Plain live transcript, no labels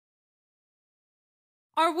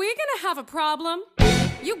Are we gonna have a problem?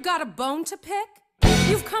 You got a bone to pick?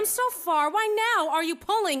 You've come so far, why now are you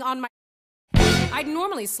pulling on my... I'd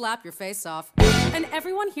normally slap your face off, and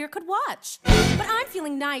everyone here could watch. But I'm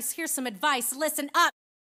feeling nice, here's some advice, listen up.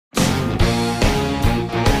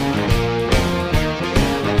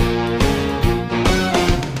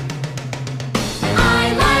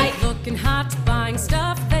 I like looking hot, buying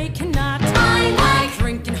stuff they cannot. I like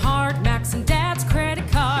drinking hard, maxing dad's credit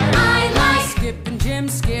card. I like skipping gym,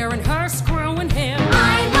 scaring her, screwing him.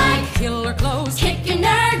 I like killer clothes, kicking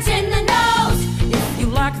nerds in the nose. If you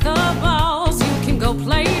like the balls, you can go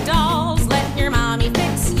play dolls. Let your mommy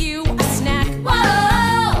fix you a snack.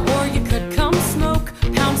 Whoa! Or you could come smoke,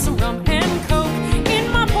 pound some rum and coke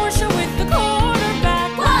in my Porsche with the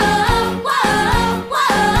quarterback. Whoa, whoa,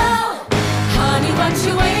 whoa! Honey, what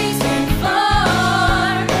you waiting for?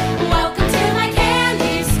 Welcome to my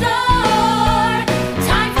candy store.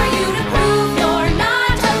 Time for you to prove you're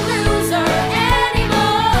not a loser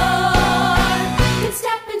anymore. Then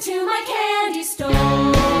step into my candy store.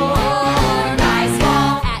 Guys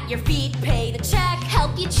fall at your feet, pay the check,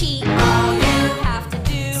 help you cheat. All you have to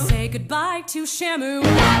do, say goodbye to Shamu.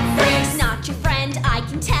 That freak's not your friend, I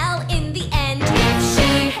can tell in the end. If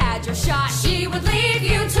she had your shot, she would leave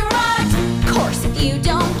you to rot. Course, if you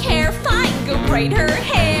don't care, fine, go braid her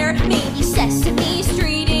hair. Maybe Sesame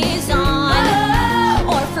Street is on.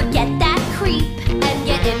 Or forget that creep and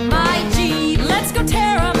get in my Jeep. Let's go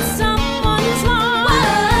tear up someone's lawn.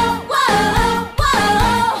 Whoa, whoa,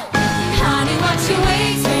 whoa. Honey, what you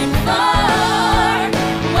waiting for?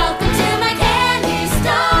 Welcome to my candy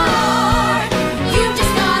store. You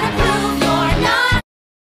just gotta prove you're not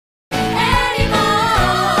anymore.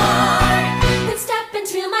 Then step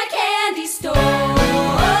into my candy store.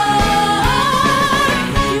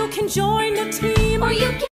 You can join the team, or you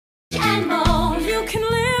can and moan. You can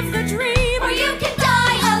live the dream, or you can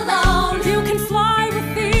die alone. You can fly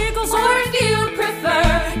with eagles, or if you'd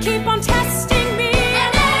prefer, keep on testing me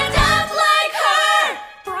and end up like her.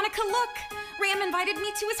 Veronica, look! Ram invited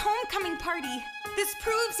me to his homecoming party. This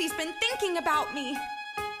proves he's been thinking about me.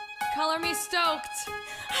 Color me stoked.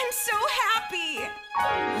 I'm so happy!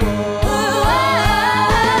 Whoa.